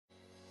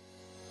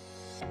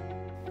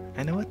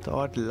I never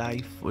thought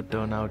life would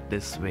turn out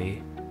this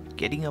way.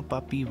 Getting a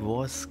puppy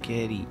was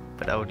scary,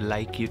 but I would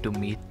like you to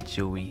meet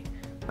Joey,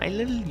 my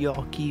little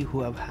Yorkie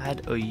who have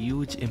had a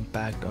huge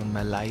impact on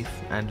my life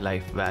and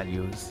life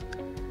values.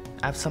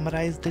 I've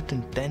summarized it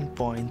in 10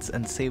 points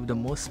and saved the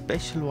most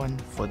special one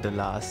for the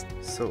last,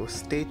 so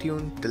stay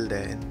tuned till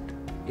the end.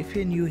 If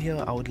you're new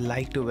here, I would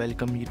like to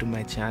welcome you to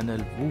my channel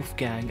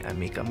Wolfgang. I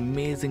make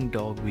amazing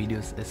dog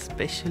videos,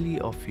 especially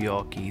of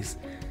Yorkies.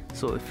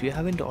 So if you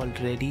haven't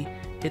already,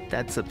 hit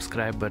that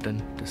subscribe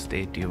button to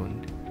stay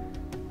tuned.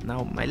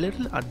 Now, my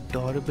little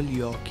adorable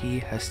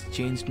Yorkie has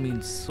changed me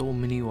in so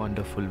many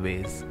wonderful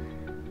ways.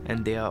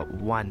 And they are: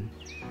 1.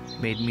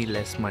 Made me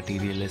less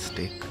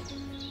materialistic.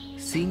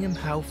 Seeing him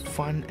have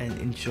fun and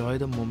enjoy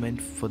the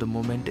moment for the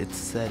moment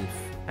itself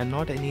and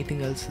not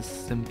anything else is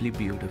simply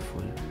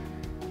beautiful.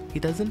 He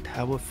doesn't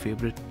have a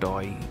favorite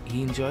toy.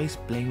 He enjoys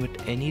playing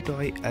with any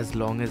toy as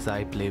long as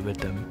I play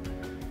with him.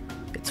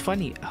 It's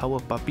funny how a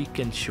puppy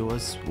can show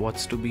us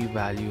what's to be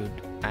valued,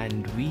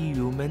 and we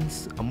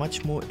humans, a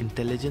much more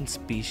intelligent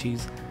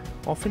species,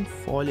 often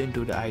fall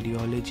into the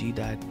ideology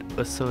that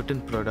a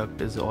certain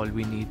product is all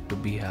we need to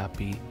be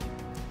happy.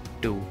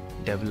 2.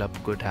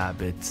 Develop good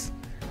habits.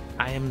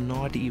 I am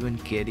not even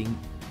kidding,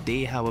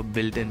 they have a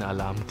built-in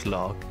alarm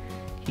clock.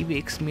 He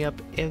wakes me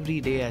up every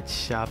day at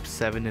sharp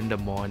 7 in the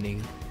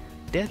morning.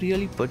 They're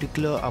really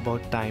particular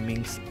about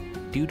timings,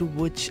 due to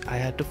which I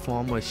had to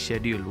form a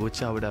schedule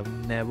which I would have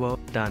never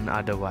done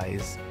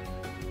otherwise.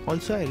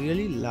 Also, I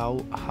really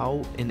love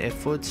how in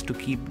efforts to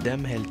keep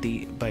them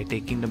healthy by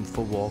taking them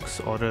for walks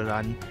or a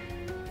run,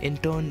 in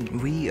turn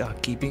we are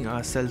keeping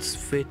ourselves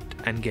fit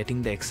and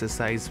getting the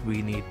exercise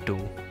we need to.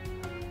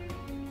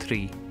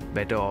 3.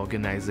 Better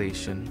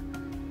organization.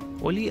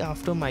 Only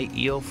after my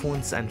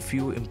earphones and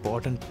few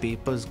important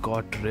papers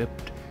got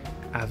ripped,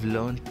 I've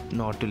learned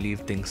not to leave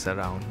things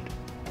around.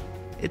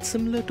 It's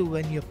similar to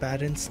when your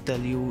parents tell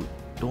you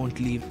don't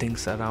leave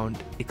things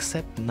around,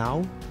 except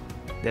now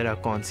there are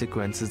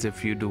consequences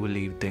if you do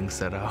leave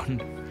things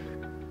around.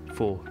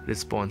 4.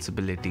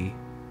 Responsibility.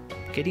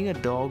 Getting a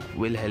dog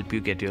will help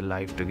you get your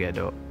life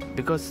together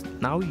because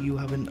now you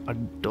have an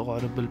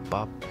adorable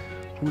pup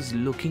who's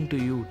looking to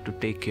you to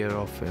take care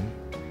of him.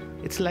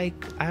 It's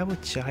like I have a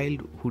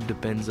child who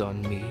depends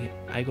on me.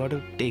 I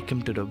gotta take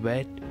him to the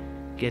vet,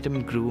 get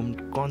him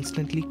groomed,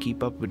 constantly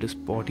keep up with his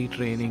potty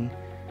training.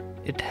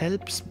 It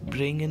helps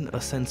bring in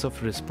a sense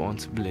of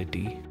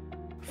responsibility.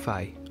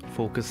 5.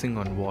 Focusing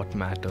on what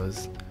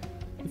matters.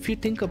 If you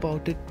think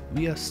about it,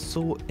 we are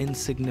so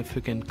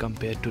insignificant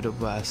compared to the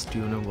vast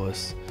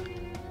universe.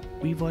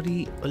 We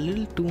worry a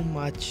little too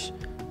much.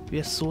 We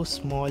are so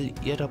small,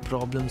 yet our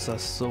problems are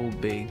so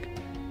big.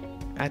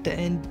 At the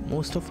end,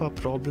 most of our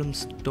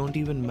problems don't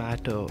even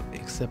matter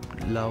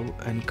except love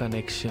and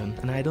connection.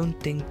 And I don't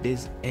think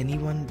there's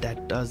anyone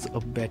that does a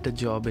better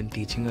job in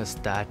teaching us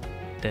that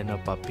than a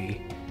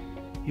puppy.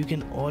 You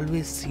can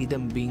always see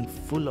them being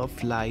full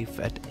of life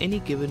at any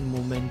given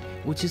moment,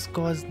 which is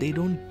cause they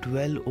don't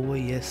dwell over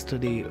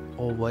yesterday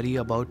or worry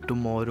about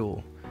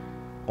tomorrow.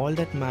 All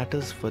that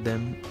matters for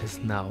them is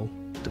now,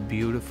 the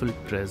beautiful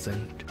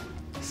present.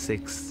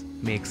 6.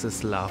 Makes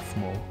us laugh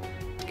more.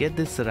 Get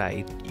this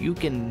right, you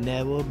can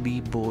never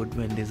be bored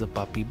when there's a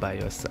puppy by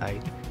your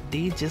side.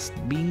 They just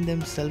being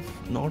themselves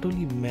not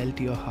only melt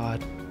your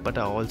heart but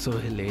are also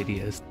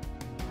hilarious.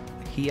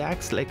 He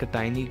acts like a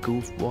tiny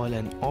goofball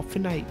and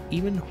often I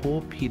even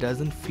hope he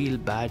doesn't feel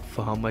bad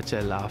for how much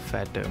I laugh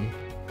at him.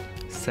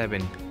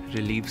 7.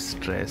 Relieve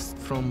stress.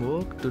 From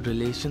work to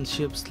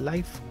relationships,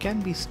 life can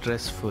be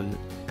stressful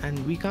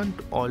and we can't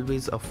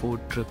always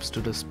afford trips to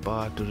the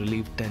spa to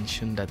relieve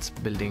tension that's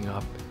building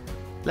up.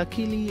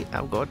 Luckily,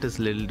 I've got this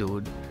little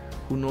dude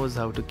who knows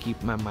how to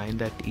keep my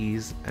mind at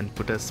ease and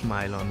put a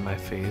smile on my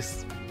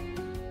face.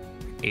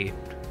 8.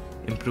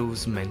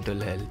 Improves mental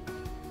health.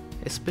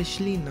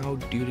 Especially now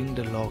during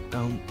the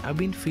lockdown, I've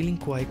been feeling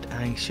quite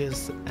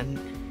anxious and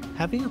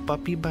having a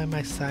puppy by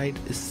my side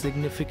is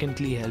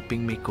significantly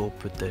helping me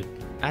cope with it.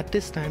 At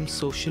this time,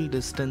 social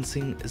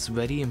distancing is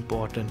very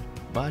important,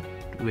 but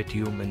with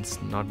humans,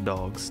 not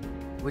dogs.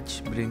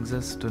 Which brings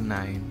us to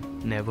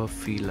 9. Never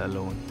feel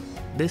alone.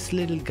 This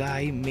little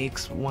guy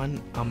makes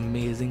one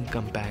amazing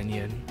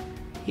companion.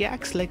 He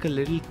acts like a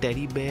little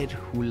teddy bear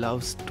who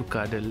loves to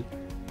cuddle,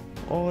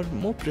 or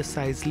more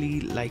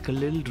precisely like a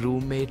little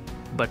roommate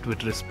but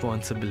with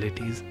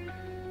responsibilities.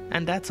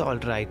 And that's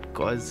alright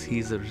cause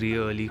he's a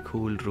really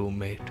cool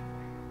roommate.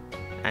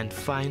 And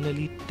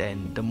finally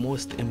 10, the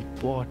most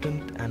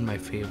important and my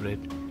favorite,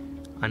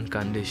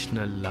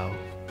 unconditional love.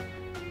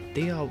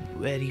 They are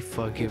very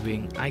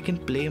forgiving. I can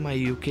play my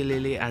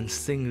ukulele and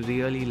sing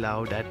really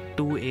loud at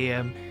 2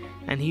 a.m.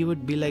 and he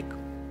would be like,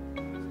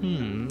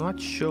 not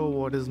sure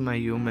what is my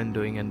human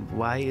doing and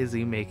why is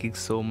he making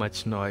so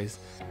much noise.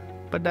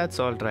 But that's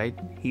alright,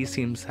 he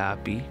seems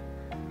happy.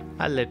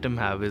 I'll let him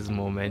have his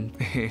moment.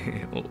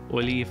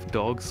 Only if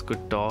dogs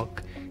could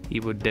talk, he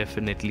would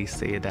definitely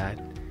say that.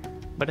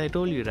 But I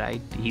told you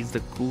right, he's the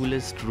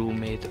coolest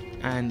roommate,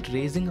 and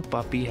raising a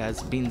puppy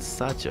has been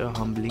such a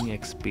humbling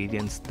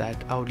experience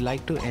that I would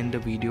like to end the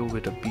video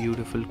with a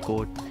beautiful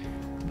quote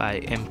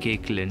by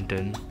MK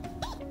Clinton.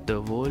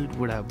 The world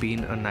would have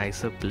been a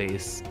nicer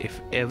place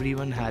if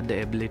everyone had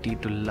the ability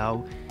to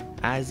love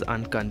as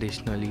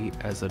unconditionally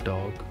as a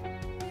dog.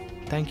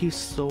 Thank you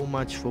so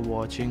much for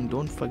watching.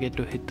 Don't forget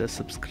to hit the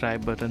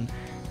subscribe button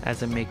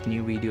as I make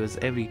new videos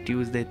every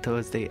Tuesday,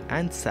 Thursday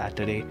and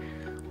Saturday.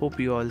 Hope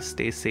you all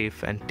stay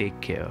safe and take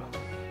care.